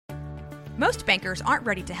Most bankers aren't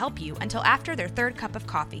ready to help you until after their third cup of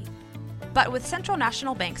coffee. But with Central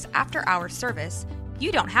National Bank's after-hours service,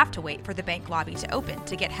 you don't have to wait for the bank lobby to open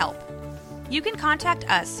to get help. You can contact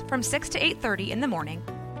us from 6 to 8:30 in the morning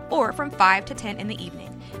or from 5 to 10 in the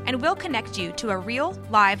evening, and we'll connect you to a real,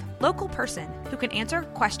 live, local person who can answer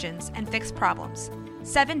questions and fix problems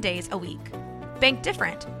 7 days a week. Bank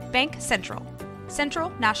different. Bank Central. Central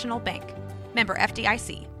National Bank. Member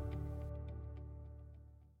FDIC.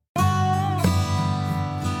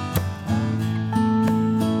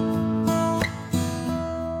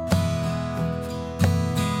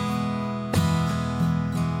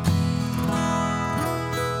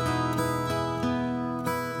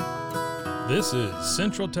 This is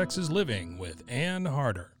Central Texas Living with Ann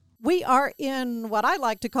Harder. We are in what I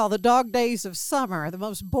like to call the dog days of summer, the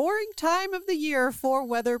most boring time of the year for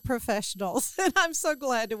weather professionals. And I'm so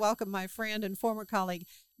glad to welcome my friend and former colleague,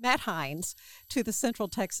 Matt Hines, to the Central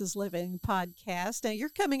Texas Living podcast. Now, you're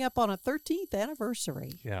coming up on a 13th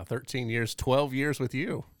anniversary. Yeah, 13 years, 12 years with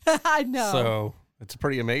you. I know. So it's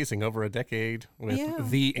pretty amazing. Over a decade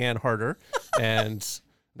with the Ann Harder. And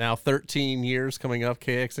now 13 years coming up,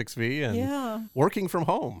 KXXV, and working from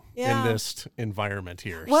home in this environment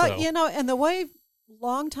here. Well, and the way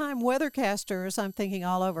longtime weathercasters, I'm thinking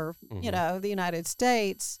all over, the United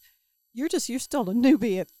States, you're still a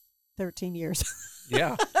newbie at 13 years.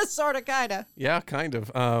 Yeah. Sort of, kind of. Yeah, kind of.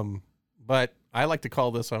 But I like to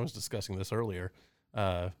call this, I was discussing this earlier,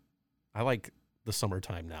 I like the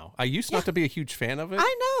summertime now. I used not to be a huge fan of it.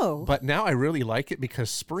 I know. But now I really like it because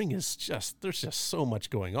spring is there's just so much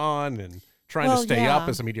going on and trying to stay up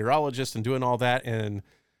as a meteorologist and doing all that. And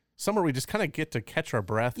summer, we just kind of get to catch our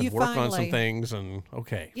breath and work on some things. And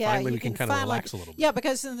finally we can kind of relax a little bit. Yeah,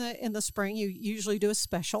 because in the spring, you usually do a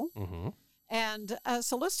special. Mm-hmm. And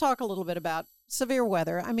so let's talk a little bit about severe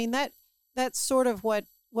weather. I mean, that's sort of what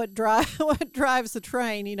drives the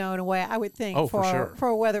train, in a way, I would think, for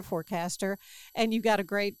a weather forecaster. And you've got a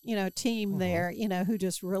great, team there, who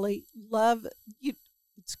just really love you.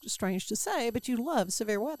 It's strange to say, but you love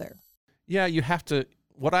severe weather. Yeah, you have to.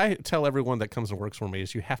 What I tell everyone that comes and works for me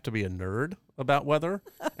is you have to be a nerd about weather.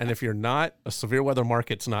 And if you're not, a severe weather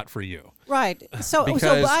market's not for you. Right.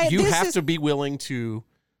 Because you have to be willing to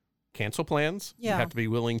cancel plans. Yeah. You have to be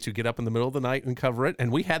willing to get up in the middle of the night and cover it. And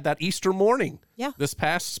we had that Easter morning. Yeah. This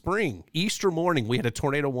past spring, Easter morning, we had a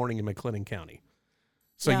tornado warning in McLennan County.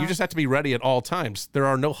 So you just have to be ready at all times. There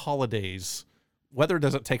are no holidays. Weather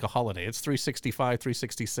doesn't take a holiday. It's 365,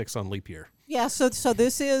 366 on leap year. Yeah. So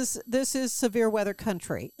this is severe weather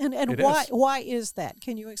country. And why is that?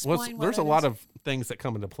 Can you explain why there's a lot of things that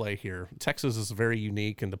come into play here. Texas is very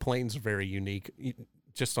unique and the plains are very unique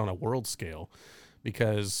just on a world scale.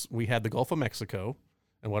 Because we had the Gulf of Mexico,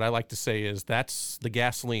 and what I like to say is that's the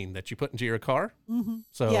gasoline that you put into your car. Mm-hmm.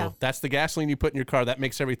 So that's the gasoline you put in your car. That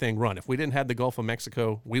makes everything run. If we didn't have the Gulf of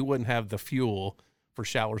Mexico, we wouldn't have the fuel for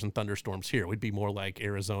showers and thunderstorms here. We'd be more like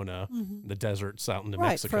Arizona, the deserts out in New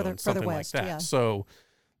Mexico, and something west, like that. Yeah. So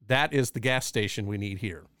that is the gas station we need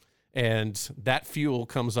here. And that fuel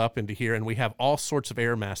comes up into here, and we have all sorts of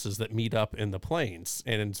air masses that meet up in the plains.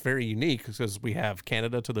 And it's very unique because we have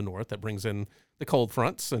Canada to the north that brings in the cold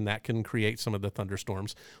fronts, and that can create some of the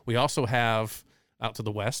thunderstorms. We also have out to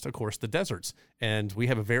the west, of course, the deserts. And we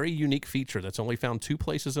have a very unique feature that's only found 2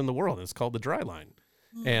 places in the world. It's called the dry line.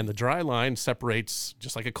 And the dry line separates,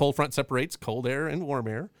 just like a cold front separates cold air and warm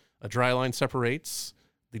air, a dry line separates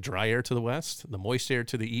the dry air to the west, the moist air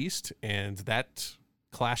to the east, and that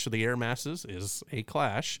clash of the air masses is a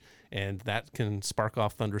clash, and that can spark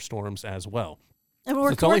off thunderstorms as well. And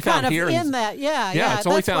we're kind of in that, yeah. It's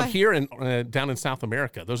only found here and down in South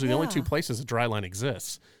America. Those are the only 2 places the dry line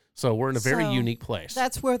exists. So we're in a very unique place.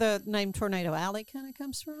 That's where the name Tornado Alley kind of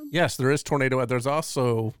comes from? Yes, there is Tornado. There's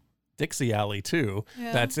also Dixie Alley, too.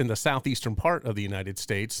 Yeah. That's in the southeastern part of the United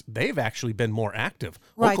States. They've actually been more active.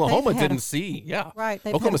 Right, Oklahoma didn't see,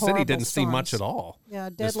 Oklahoma City didn't see much at all. Yeah,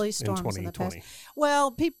 deadly storms in the past.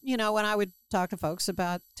 Well, when I would talk to folks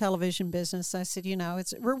about television business, I said,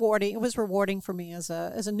 it's rewarding. It was rewarding for me as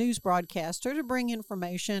a news broadcaster to bring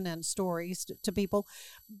information and stories to people.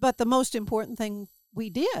 But the most important thing we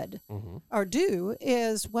did or do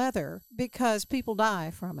is weather, because people die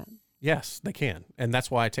from it. Yes, they can. And that's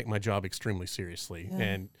why I take my job extremely seriously. Yeah.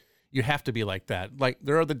 And you have to be like that. Like,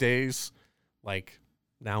 there are the days, like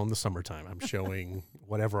now in the summertime, I'm showing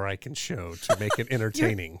whatever I can show to make it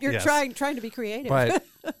entertaining. You're trying to be creative. But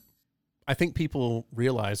I think people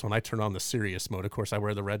realize when I turn on the serious mode, of course, I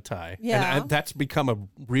wear the red tie. Yeah. And that's become a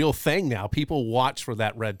real thing now. People watch for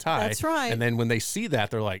that red tie. That's right. And then when they see that,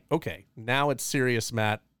 they're like, okay, now it's serious,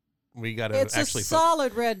 Matt. We got to It's actually a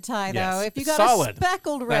solid red tie, though. Yes, If you it's got solid. a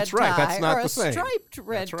speckled red That's right. tie That's not or the a same. striped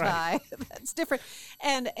red That's right. tie, that's different.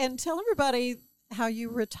 And tell everybody how you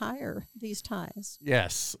retire these ties.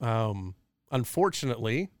 Yes.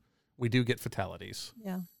 Unfortunately, we do get fatalities.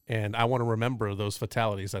 Yeah. And I want to remember those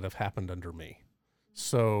fatalities that have happened under me.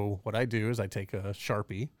 So what I do is I take a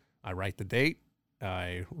Sharpie, I write the date,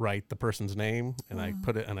 I write the person's name, and I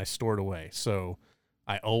put it and I store it away. So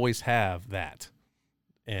I always have that.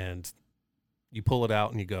 And you pull it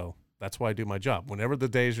out and you go, that's why I do my job. Whenever the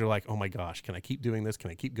days you're like, oh my gosh, can I keep doing this?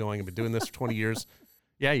 Can I keep going? I've been doing this for 20 years.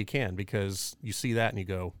 Yeah, you can, because you see that and you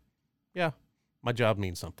go, yeah, my job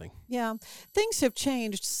means something. Yeah. Things have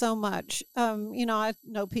changed so much. I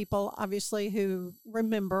know people, obviously, who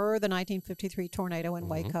remember the 1953 tornado in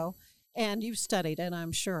Waco, and you've studied it,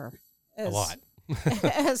 I'm sure. A lot.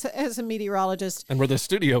 as a meteorologist. And where the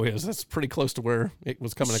studio is, that's pretty close to where it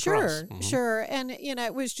was coming across. Sure. And,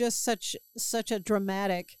 it was just such a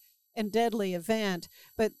dramatic and deadly event.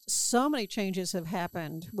 But so many changes have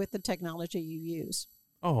happened with the technology you use.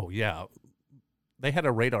 Oh, yeah. They had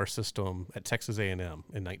a radar system at Texas A&M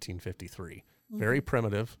in 1953. Very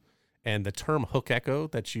primitive. And the term hook echo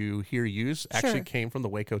that you hear used actually came from the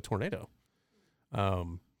Waco tornado.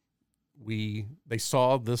 They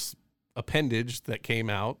saw this appendage that came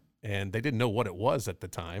out, and they didn't know what it was at the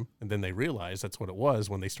time, and then they realized that's what it was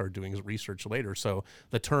when they started doing research later. So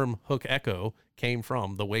the term hook echo came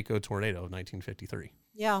from the Waco tornado of 1953.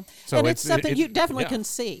 Yeah, so and it's something you definitely can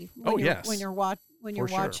see when you're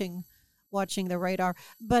sure. watching the radar.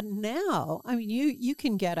 But now, I mean, you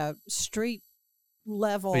can get a street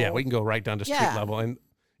level. Yeah, we can go right down to street level, and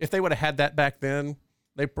if they would have had that back then,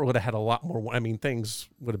 they would have had a lot more. I mean, things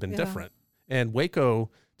would have been different. And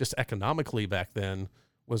Waco, just economically back then,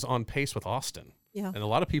 was on pace with Austin. Yeah. And a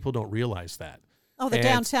lot of people don't realize that. Oh, the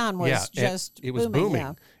downtown was it was booming.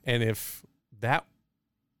 Yeah. And if that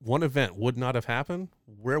one event would not have happened,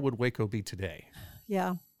 where would Waco be today?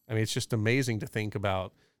 Yeah. I mean, it's just amazing to think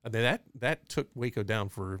about. That took Waco down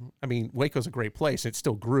Waco's a great place. It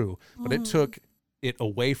still grew, but it took it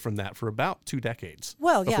away from that for about 2 decades.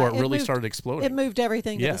 Well, before it really started exploding. It moved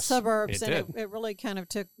everything to the suburbs, it and it really kind of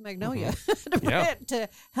took Magnolia Mm-hmm. to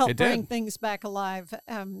help bring things back alive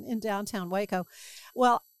in downtown Waco.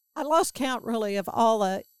 Well, I lost count really of all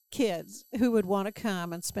the kids who would want to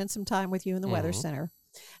come and spend some time with you in the Weather Center,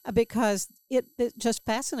 because it just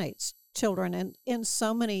fascinates children, and in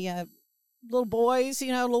so many little boys,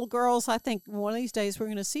 little girls. I think one of these days we're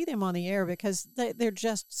going to see them on the air, because they're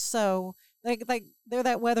just so. They're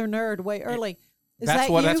that weather nerd way early. That's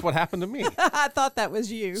what happened to me. I thought that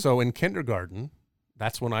was you. So in kindergarten,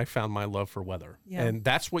 that's when I found my love for weather. Yeah. And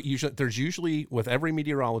that's what there's usually with every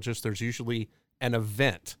meteorologist, there's usually an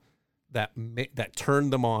event that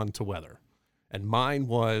turned them on to weather. And mine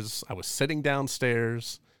was, I was sitting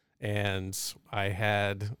downstairs and I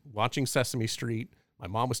had watching Sesame Street. My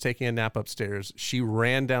mom was taking a nap upstairs. She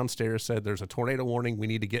ran downstairs, said, there's a tornado warning. We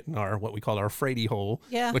need to get in what we call our Frady hole,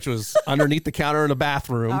 which was underneath the counter in the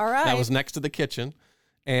bathroom. All right. That was next to the kitchen.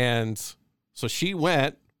 And so she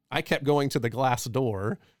went. I kept going to the glass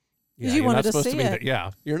door. Yeah, you wanted to see it. There. Yeah,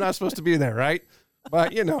 you're not supposed to be there, right?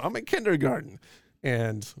 But, I'm in kindergarten.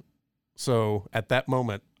 And so at that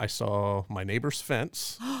moment, I saw my neighbor's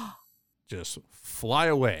fence just fly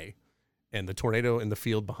away, and the tornado in the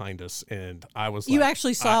field behind us. And I was you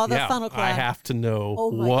actually saw the funnel cloud. I have to know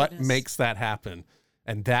what makes that happen.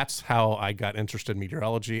 And that's how I got interested in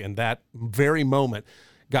meteorology. And that very moment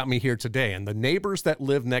got me here today. And the neighbors that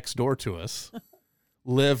live next door to us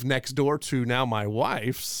live next door to now my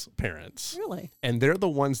wife's parents. Really? And they're the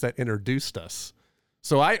ones that introduced us.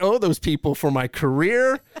 So I owe those people for my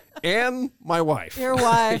career and my wife. Your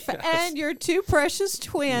wife and your 2 precious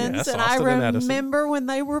twins. Yes, and Austin I remember when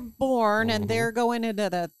they were born, and they're going into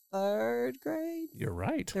the 3rd grade. You're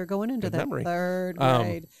right. They're going into the 3rd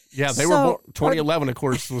grade. They were born. 2011, of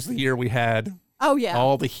course, was the year we had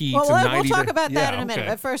all the heat. Well, and we'll talk about that in a minute.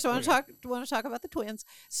 But first, I want to talk about the twins.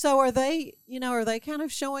 So are they kind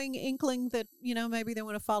of showing inkling that, maybe they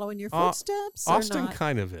want to follow in your footsteps? Austin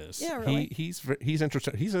kind of is. Yeah, really. He's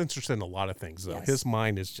interested. He's interested in a lot of things, though. Yes. His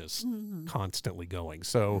mind is just constantly going.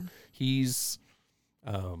 So he's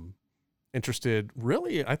interested,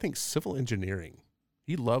 really, I think, civil engineering.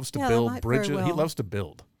 He loves to build bridges. He loves to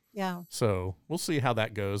build. Yeah. So we'll see how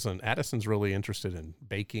that goes. And Addison's really interested in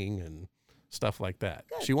baking and stuff like that.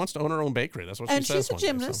 Good. She wants to own her own bakery. That's what she says. And she's a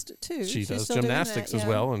gymnast, too. She does gymnastics as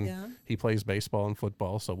well, and he plays baseball and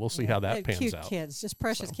football, so we'll see how that pans cute out. Kids, just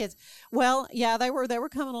precious kids. Well, yeah, they were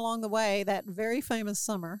coming along the way that very famous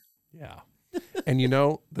summer. Yeah. And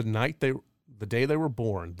the day they were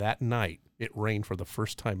born, that night, it rained for the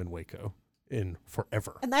first time in Waco in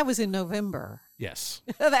forever. And that was in November. Yes.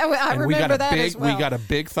 I And remember that as well. We got a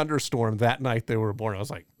big thunderstorm that night they were born. I was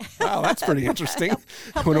like, wow, that's pretty interesting.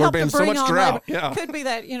 Helped When there had been to so bring much on drought. that- Yeah. Could be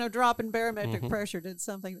that, drop in barometric pressure did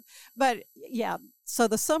something. But yeah, so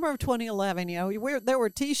the summer of 2011, there were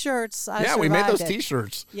T-shirts. Yeah, we made those survived it.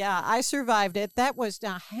 T-shirts. Yeah, I survived it. That was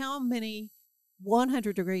now how many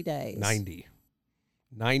 100-degree days? 90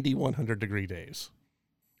 100-degree days.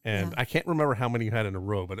 And Yeah. I can't remember how many you had in a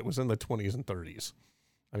row, but it was in the 20s and 30s.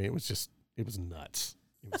 I mean, it was nuts.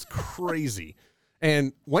 It was crazy.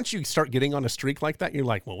 And once you start getting on a streak like that, you're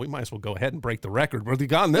like, well, we might as well go ahead and break the record. We've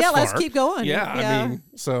gone this far. Yeah, let's keep going. Yeah, I mean,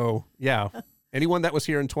 so, yeah. Anyone that was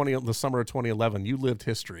here in the summer of 2011, you lived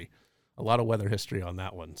history. A lot of weather history on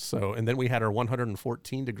that one. So, and then we had our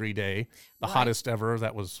 114-degree day, the hottest ever.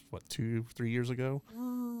 That was, 2-3 years ago?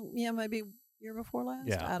 Yeah, maybe year before last.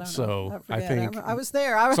 Yeah, I don't so know. I think- I was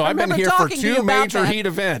there. So I've been here for talking to you two about major that. heat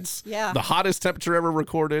events. Yeah. The hottest temperature ever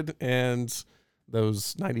recorded and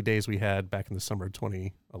those 90 days we had back in the summer of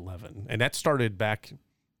 2011. And that started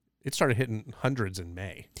hitting hundreds in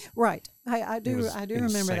May. Right. I do was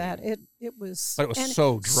remember insane. that. It was But it was and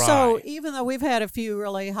so dry. So even though we've had a few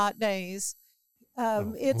really hot days,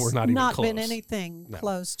 it's we're not even been close. anything No.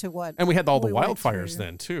 close to what And we had all the we went wildfires through.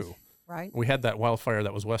 then too. Right. We had that wildfire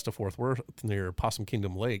that was west of Fort Worth near Possum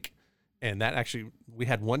Kingdom Lake. And that actually, we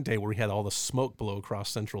had one day where we had all the smoke blow across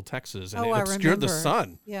central Texas and Oh, it I obscured the remember.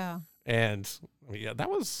 sun. Yeah. And yeah, that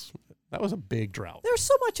was a big drought. There's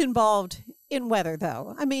so much involved in weather,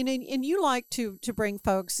 though. I mean, and you like to bring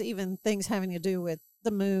folks even things having to do with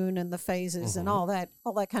the moon and the phases and all that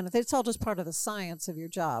kind of thing. It's all just part of the science of your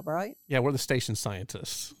job, right? Yeah, we're the station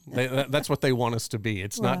scientists. That's what they want us to be.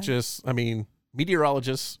 It's not Right. just, I mean,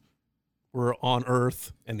 meteorologists, we're on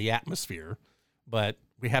Earth and the atmosphere, but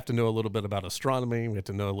we have to know a little bit about astronomy. We have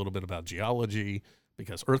to know a little bit about geology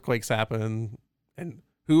because earthquakes happen. And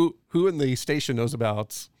who in the station knows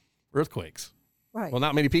about earthquakes? Right. Well,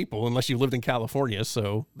 not many people unless you lived in California.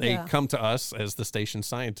 So they Yeah. come to us as the station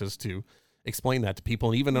scientists to explain that to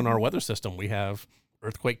people. And even in our weather system, we have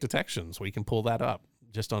earthquake detections. We can pull that up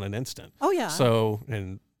just on an instant. Oh, yeah. So,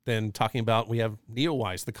 and then talking about, we have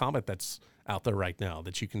Neowise, the comet that's out there right now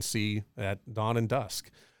that you can see at dawn and dusk.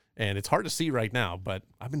 And it's hard to see right now, but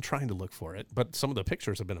I've been trying to look for it. But some of the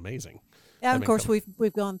pictures have been amazing. And I've of course, been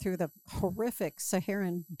we've gone through the horrific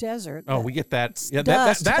Saharan desert. Oh, we get that. It's Yeah,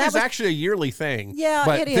 dust. that That is was- actually a yearly thing. Yeah,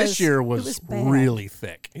 but it this is. year It was was bad. really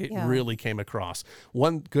thick. It Yeah. really came across.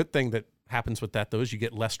 One good thing that happens with that, though, is you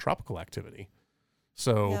get less tropical activity.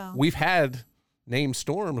 So Yeah. we've had named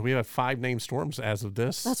storms. We have 5 named storms as of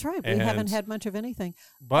this. That's right. We and- haven't had much of anything.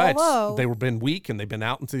 But Although- they've been weak and they've been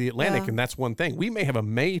out into the Atlantic, Yeah. and that's one thing. We may have a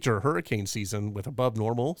major hurricane season with above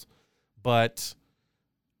normals, but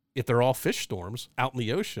if they're all fish storms out in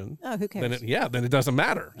the ocean, Oh, who cares? then it doesn't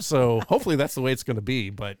matter. So hopefully that's the way it's going to be.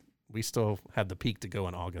 But we still have the peak to go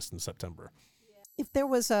in August and September. If there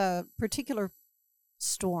was a particular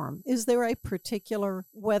storm, is there a particular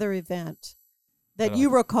weather event that you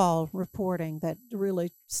recall reporting that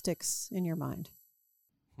really sticks in your mind?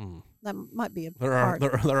 That might be a There hard.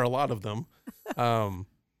 are a lot of them.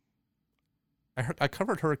 I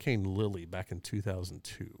covered Hurricane Lily back in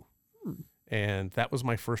 2002, and that was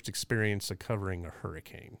my first experience of covering a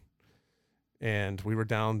hurricane. And we were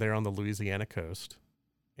down there on the Louisiana coast,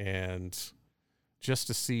 and just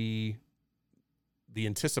to see the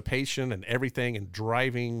anticipation and everything, and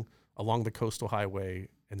driving along the coastal highway,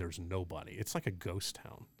 and there's nobody. It's like a ghost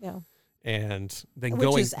town. Yeah. And then Which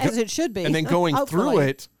going is as it should be. and then going through Hopefully.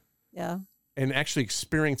 it. Yeah. And actually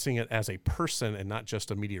experiencing it as a person and not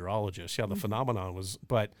just a meteorologist. Yeah, the phenomenon was,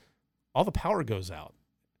 but all the power goes out.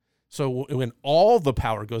 So when all the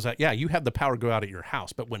power goes out, yeah, you have the power go out at your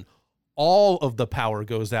house, but when all of the power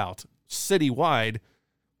goes out citywide,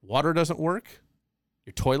 water doesn't work,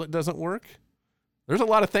 your toilet doesn't work. There's a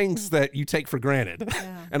lot of things that you take for granted.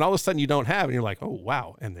 Yeah. And all of a sudden you don't have, and you're like, oh,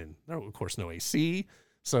 wow. And then, of course, no AC.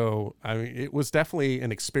 So, I mean, it was definitely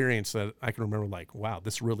an experience that I can remember like, wow,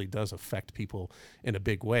 this really does affect people in a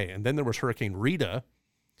big way. And then there was Hurricane Rita,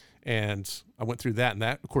 and I went through that. And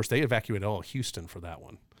that, of course, they evacuated all of Houston for that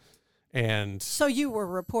one. And So you were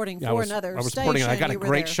reporting for I was another station. reporting, and I got a You were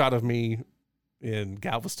great there. shot of me in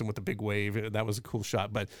Galveston with the big wave. That was a cool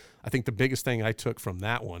shot. But I think the biggest thing I took from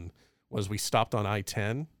that one was we stopped on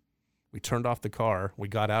I-10. We turned off the car. We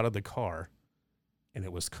got out of the car, and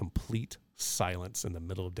it was complete silence in the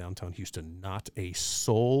middle of downtown Houston. Not a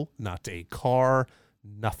soul, not a car,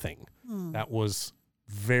 nothing. That was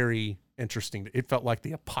very interesting. It felt like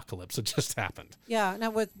the apocalypse had just happened. Yeah.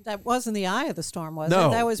 Now, that wasn't the eye of the storm, was No,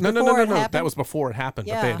 it? That was no, before it no. happened? That was before it happened,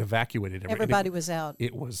 but they Yeah. had evacuated Everybody was out.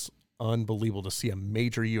 It was unbelievable to see a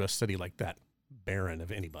major U.S. city like that barren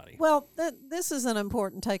of anybody. Well, this is an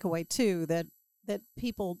important takeaway, too, that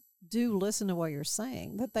people do listen to what you're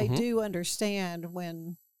saying, that they do understand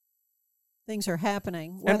when things are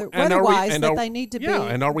happening, weather-wise, that they need to be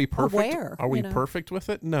and are we perfect? aware. Are we perfect with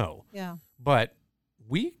it? No. Yeah. But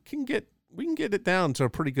we can get it down to a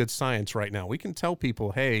pretty good science right now. We can tell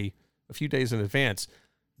people, hey, a few days in advance,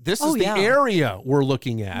 this is the area we're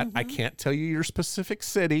looking at. I can't tell you your specific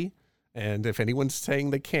city, and if anyone's saying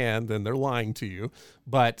they can, then they're lying to you.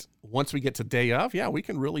 But once we get to day of, we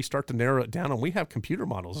can really start to narrow it down. And we have computer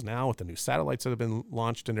models now with the new satellites that have been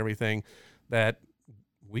launched and everything that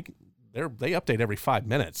they update every 5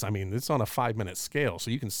 minutes. I mean, it's on a 5-minute scale,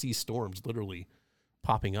 so you can see storms literally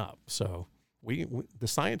popping up. So the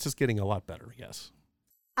science is getting a lot better. Yes.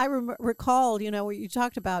 I recall, you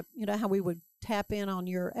talked about, how we would tap in on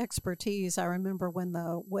your expertise. I remember when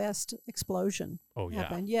the West explosion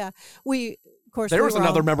happened. Yeah. Of course, there was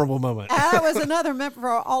another memorable moment. That was another memorable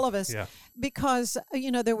for all of us. Yeah. Because,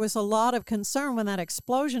 there was a lot of concern when that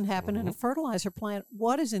explosion happened in a fertilizer plant.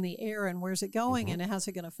 What is in the air and where's it going and how's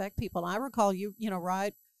it going to affect people? And I recall you,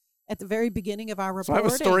 right at the very beginning of our reporting. So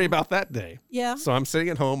I have a story about that day. Yeah. So I'm sitting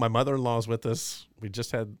at home. My mother-in-law's with us. We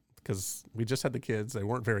just had the kids. They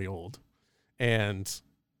weren't very old. And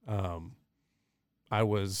I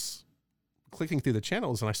was clicking through the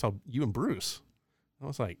channels and I saw you and Bruce. I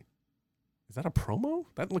was like, is that a promo?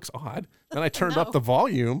 That looks odd. Then I turned up the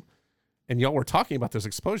volume and y'all were talking about this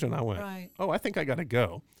explosion. I went, oh, I think I got to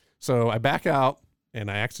go. So I back out and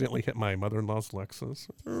I accidentally hit my mother-in-law's Lexus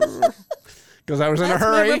because I was in a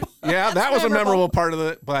hurry. Memorable. Yeah, that was a memorable part of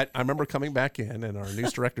it. But I remember coming back in and our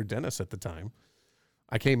news director, Dennis, at the time,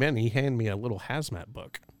 I came in and he handed me a little hazmat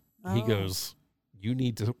book. Oh. He goes, you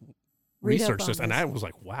need to research this. And I was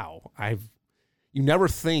like, wow, you never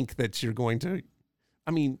think that you're going to,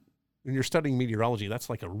 I mean, when you're studying meteorology, that's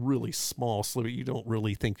like a really small sliver. You don't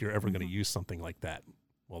really think you're ever going to use something like that.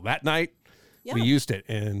 Well, that night we used it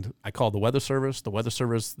and I called the Weather Service. The Weather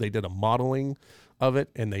Service, they did a modeling of it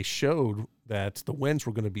and they showed that the winds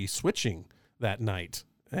were going to be switching that night.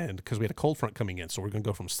 And because we had a cold front coming in, so we're going to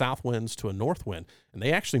go from south winds to a north wind. And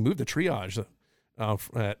they actually moved the triage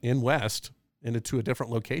in west into a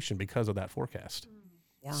different location because of that forecast.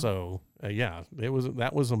 Yeah. So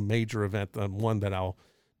that was a major event, one that I'll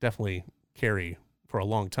definitely carry for a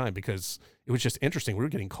long time because it was just interesting. We were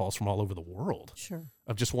getting calls from all over the world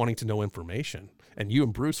of just wanting to know information. And you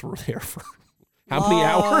and Bruce were there for how many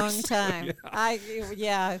hours? Long time.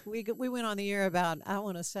 We went on the air about, I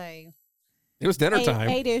want to say, it was dinner time.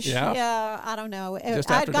 8-ish. Yeah. I don't know.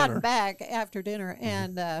 I'd gotten back after dinner,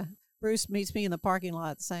 and Bruce meets me in the parking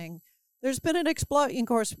lot saying, there's been an explosion. Of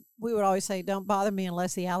course, we would always say, don't bother me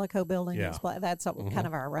unless the Alico building explodes. That's kind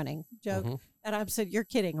of our running joke. And I said, you're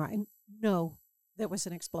kidding, right? No, there was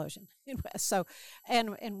an explosion in West. So,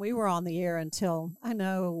 and we were on the air until, I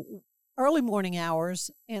know, early morning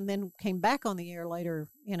hours, and then came back on the air later,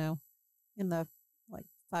 in the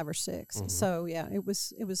 5 or 6. So, yeah, it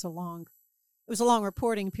was a long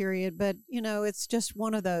reporting period, but it's just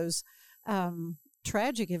one of those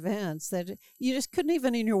tragic events that you just couldn't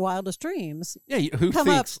even in your wildest dreams. Yeah, who come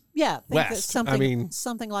thinks? Up, yeah, think West. that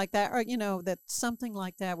something like that, or that something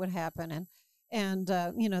like that would happen, and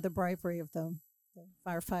the bravery of the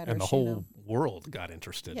firefighters and the whole world got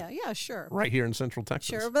interested. Yeah, sure. Right here in Central Texas.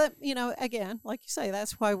 Sure, but again, like you say,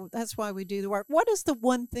 that's why we do the work. What is the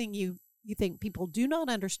one thing you think people do not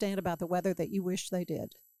understand about the weather that you wish they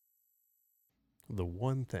did? The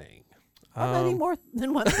one thing. Or maybe more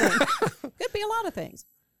than one thing. Could be a lot of things.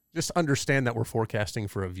 Just understand that we're forecasting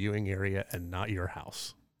for a viewing area and not your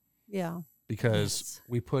house. Yeah. Because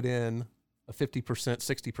we put in a 50%,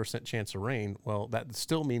 60% chance of rain. Well, that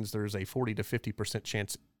still means there's a 40 to 50%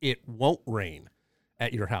 chance it won't rain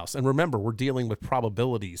at your house. And remember, we're dealing with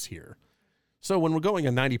probabilities here. So when we're going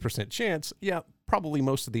a 90% chance, probably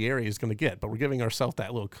most of the area is going to get, but we're giving ourselves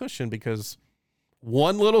that little cushion because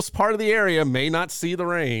one little part of the area may not see the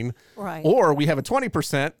rain. Right. Or we have a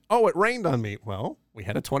 20%, it rained on me. Well, we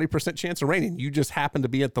had a 20% chance of raining. You just happened to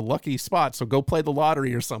be at the lucky spot, so go play the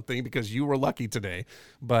lottery or something because you were lucky today.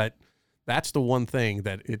 But that's the one thing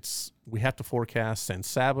that we have to forecast San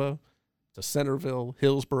Saba to Centerville,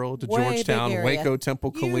 Hillsboro to Georgetown, Waco,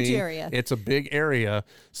 Temple, Killeen. It's a big area,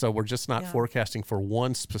 so we're just not forecasting for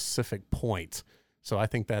one specific point. So I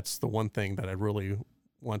think that's the one thing that I really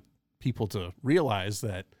want people to realize,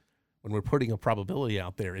 that when we're putting a probability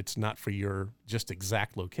out there, it's not for your just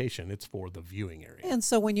exact location. It's for the viewing area. And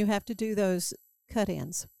so when you have to do those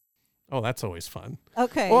cut-ins. Oh, that's always fun.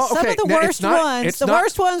 Okay. Well, Some okay, of the now, worst ones. The not-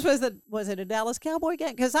 worst ones was it a Dallas Cowboy game?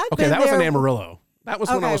 Because I've Okay, been that was there. in Amarillo. That was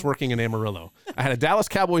when I Okay. was working in Amarillo. I had a Dallas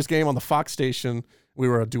Cowboys game on the Fox station. We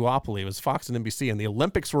were a duopoly. It was Fox and NBC, and the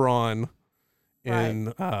Olympics were on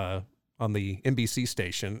on the NBC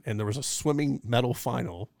station, and there was a swimming medal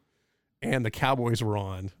final, and the Cowboys were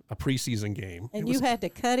on a preseason game. And you had to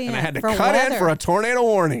cut in. and I had to for cut in weather. for a tornado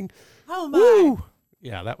warning. Oh my. Woo!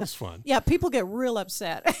 Yeah, that was fun. Yeah, people get real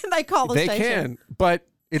upset. They call the They station. can, but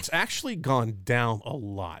it's actually gone down a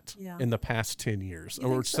lot Yeah. in the past 10 years, You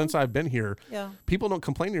or think so? since I've been here. Yeah. People don't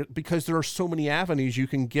complain because there are so many avenues you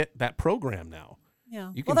can get that program now.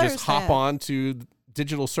 Yeah. You can Well, just there's hop that. on to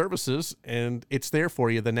digital services and it's there for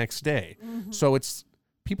you the next day. Mm-hmm. So it's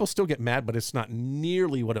people still get mad, but it's not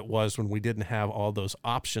nearly what it was when we didn't have all those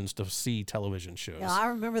options to see television shows. Yeah, I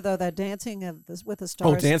remember though that Dancing with the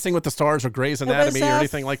Stars. Oh, Dancing with the Stars or Grey's It was Anatomy or a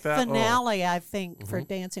anything like that. Oh. Finale, I think, for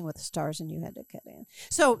Dancing with the Stars, and you had to cut in.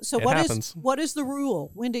 So It what is happens. what is the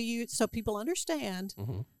rule? When do you? So people understand.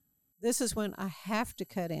 Mhm. This is when I have to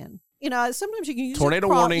cut in. You know, sometimes you can use Tornado a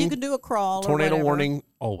crawl. warning. You can do a crawl. Tornado or whatever. warning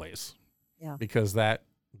always. Yeah. Because that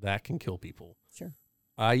can kill people. Sure.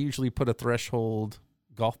 I usually put a threshold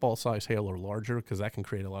golf ball size hail or larger because that can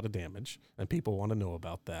create a lot of damage, and people want to know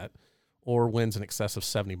about that, or winds in excess of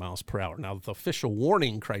 70 miles per hour. Now, the official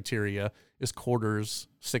warning criteria is quarters,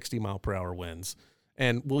 60 mile per hour winds,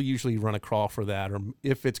 and we'll usually run a crawl for that, or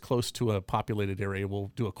if it's close to a populated area,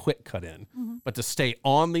 we'll do a quick cut in. Mm-hmm. But to stay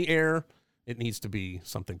on the air, it needs to be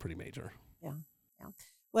something pretty major. Yeah.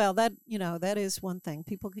 Well, that is one thing.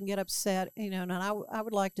 People can get upset, and I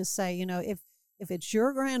would like to say, if it's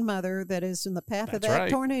your grandmother that is in the path of That's that right.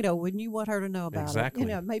 tornado, wouldn't you want her to know about Exactly. it?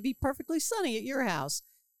 It may be perfectly sunny at your house,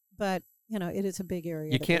 but it is a big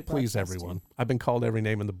area. You that can't we please broadcast everyone. I've been called every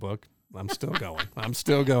name in the book. I'm still going. I'm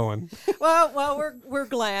still going. to. Well, we're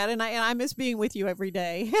glad, and I miss being with you every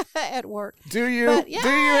day at work. Do you? But Do you,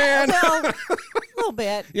 Ann? well, a little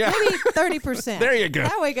bit. Yeah. Maybe 30%. There you go.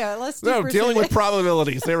 There we go. Let's do No, dealing with percentage.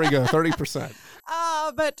 probabilities. There we go. 30%.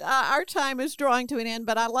 But our time is drawing to an end.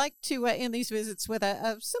 But I like to end these visits with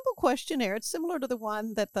a simple questionnaire. It's similar to the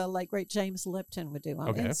one that the late great James Lipton would do on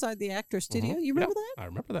Okay. Inside the Actors Studio. Mhm. You remember Yep, I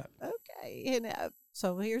remember that. that? Okay. And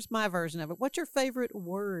so here's my version of it. What's your favorite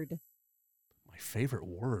word? My favorite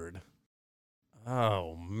word.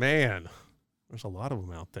 Oh, man. There's a lot of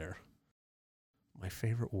them out there. My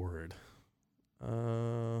favorite word.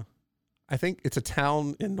 I think it's a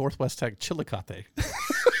town in Northwest Tech, Chillicothe.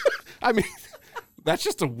 I mean, that's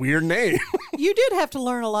just a weird name. You did have to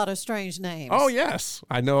learn a lot of strange names. Oh, yes.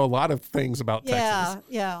 I know a lot of things about Yeah, Texas.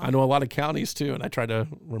 yeah. I know a lot of counties, too, and I try to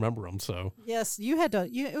remember them. So Yes, you had to.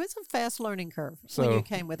 It was a fast learning curve when So, you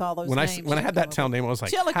came with all those when names. I you had come that up town with. name, I was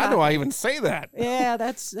like, Chillicothe. how do I even say that? Yeah,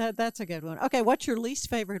 that's a good one. Okay, what's your least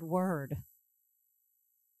favorite word?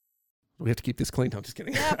 We have to keep this clean. No, I'm just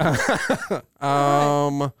kidding.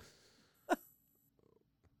 All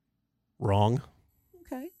Wrong.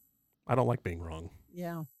 Okay. I don't like being wrong.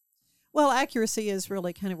 Yeah. Well, accuracy is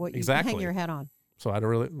really kind of what you hang Exactly. your hat on. So I don't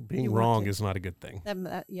really being You want wrong to. is not a good thing.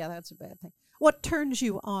 Yeah, that's a bad thing. What turns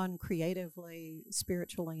you on creatively,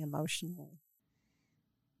 spiritually, emotionally?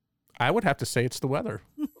 I would have to say it's the weather.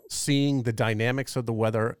 Seeing the dynamics of the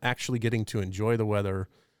weather, actually getting to enjoy the weather,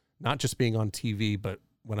 not just being on TV, but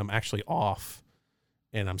when I'm actually off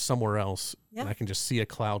and I'm somewhere else Yeah. and I can just see a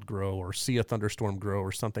cloud grow or see a thunderstorm grow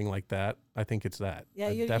or something like that. I think it's that. Yeah,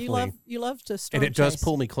 I you definitely, love to storm and it does chase.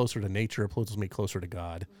 pull me closer to nature. It pulls me closer to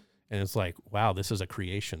God. And it's like, wow, this is a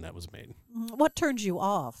creation that was made. Mhm. What turns you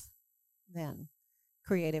off then,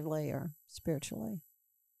 creatively or spiritually?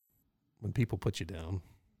 When people put you down,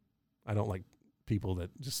 I don't like people that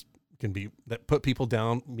just that put people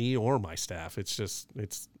down, me or my staff.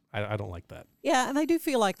 I don't like that. Yeah, and they do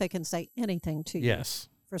feel like they can say anything to you. Yes.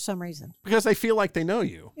 For some reason. Because they feel like they know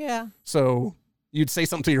you. Yeah. So you'd say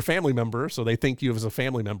something to your family member, so they think you as a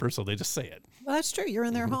family member, so they just say it. Well, that's true. You're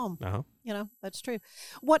in their Mhm. home. Uh-huh. That's true.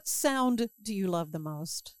 What sound do you love the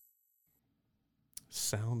most?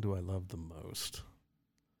 Sound do I love the most?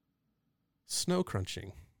 Snow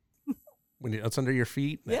crunching. When it's under your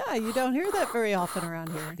feet. Yeah, you don't hear that very often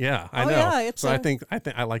around here. Yeah, I Oh, know. yeah, it's so I a- think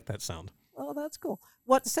I like that sound. Oh, that's cool.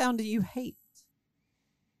 What sound do you hate?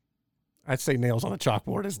 I'd say nails on a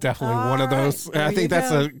chalkboard is definitely All one of right, those. there I you think that's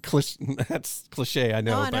go. that's cliche. I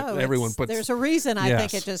know, No, I but know. everyone It's- puts. There's a reason I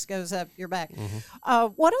think Yes. it just goes up your back.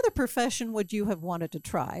 Mhm. What other profession would you have wanted to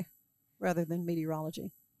try rather than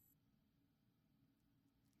meteorology?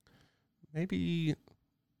 Maybe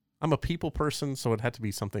I'm a people person, so it had to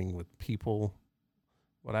be something with people.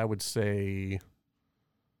 What I would say,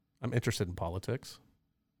 I'm interested in politics.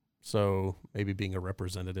 So maybe being a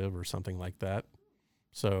representative or something like that.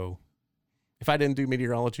 So if I didn't do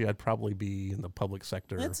meteorology, I'd probably be in the public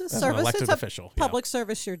sector It's a as service. an elected It's a official. public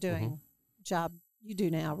service you're doing. Job you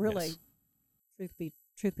do now, really. Yes.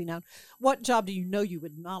 Truth be known. What job do you know you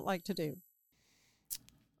would not like to do?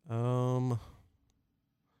 I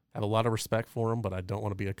have a lot of respect for them, but I don't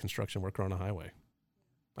want to be a construction worker on a highway.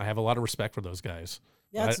 I have a lot of respect for those guys.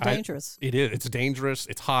 Yeah, it's dangerous. It is. It's dangerous.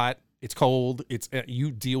 It's hot. It's cold.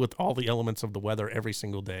 You deal with all the elements of the weather every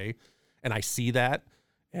single day, and I see that.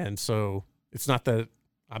 And so it's not that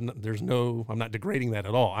I'm not degrading that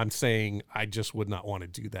at all. I'm saying I just would not want to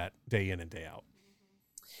do that day in and day out.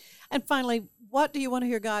 And finally, what do you want to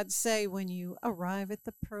hear God say when you arrive at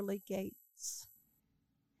the pearly gates?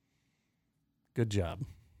 Good job.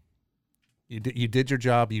 You did your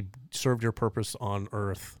job. You served your purpose on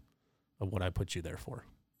earth of what I put you there for.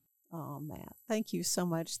 Oh, Matt, thank you so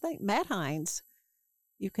much. Matt Hines.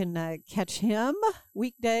 You can catch him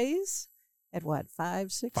weekdays at what,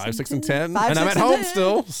 5, 6, 5, and 6, 10? and 10. 5, and 6, I'm at and home 10.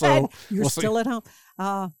 still. So And you're we'll see. still at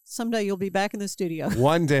home. Someday you'll be back in the studio.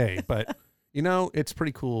 One day. But, it's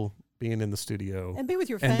pretty cool being in the studio. And be with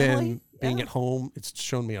your family. And then being at home, it's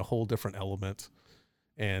shown me a whole different element.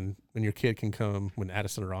 And when your kid can come, when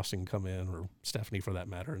Addison or Austin can come in, or Stephanie for that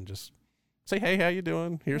matter, and just say, hey, how you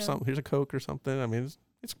doing? Here's something. Here's a Coke or something. I mean,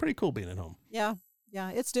 it's pretty cool being at home. Yeah,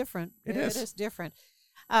 it's different. It is. It is different.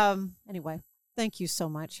 Anyway, thank you so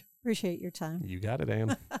much. Appreciate your time. You got it,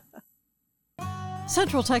 Ann.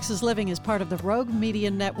 Central Texas Living is part of the Rogue Media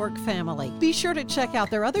Network family. Be sure to check out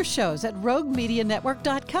their other shows at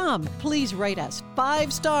roguemedianetwork.com. Please rate us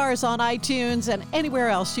 5 stars on iTunes and anywhere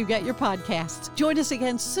else you get your podcasts. Join us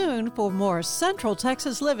again soon for more Central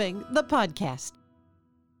Texas Living, the podcast.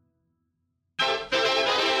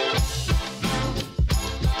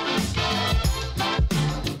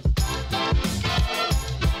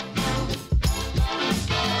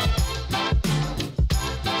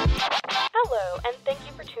 Hello, and thank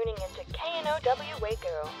you for tuning into KNOW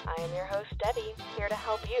Waco. I am your host, Debbie, here to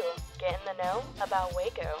help you get in the know about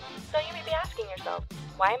Waco. So you may be asking yourself,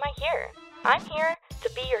 why am I here? I'm here to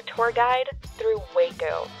be your tour guide through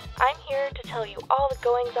Waco. I'm here to tell you all the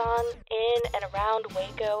goings-on in and around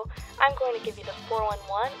Waco. I'm going to give you the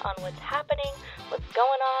 411 on what's happening, what's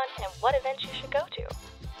going on, and what events you should go to.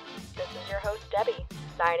 This is your host, Debbie,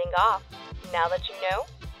 signing off. Now that you know,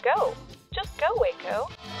 go. Just go, Waco.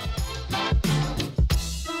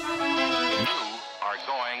 You are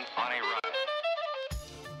going on a run.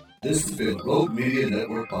 This has been Rogue Media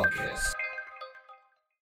Network Podcast.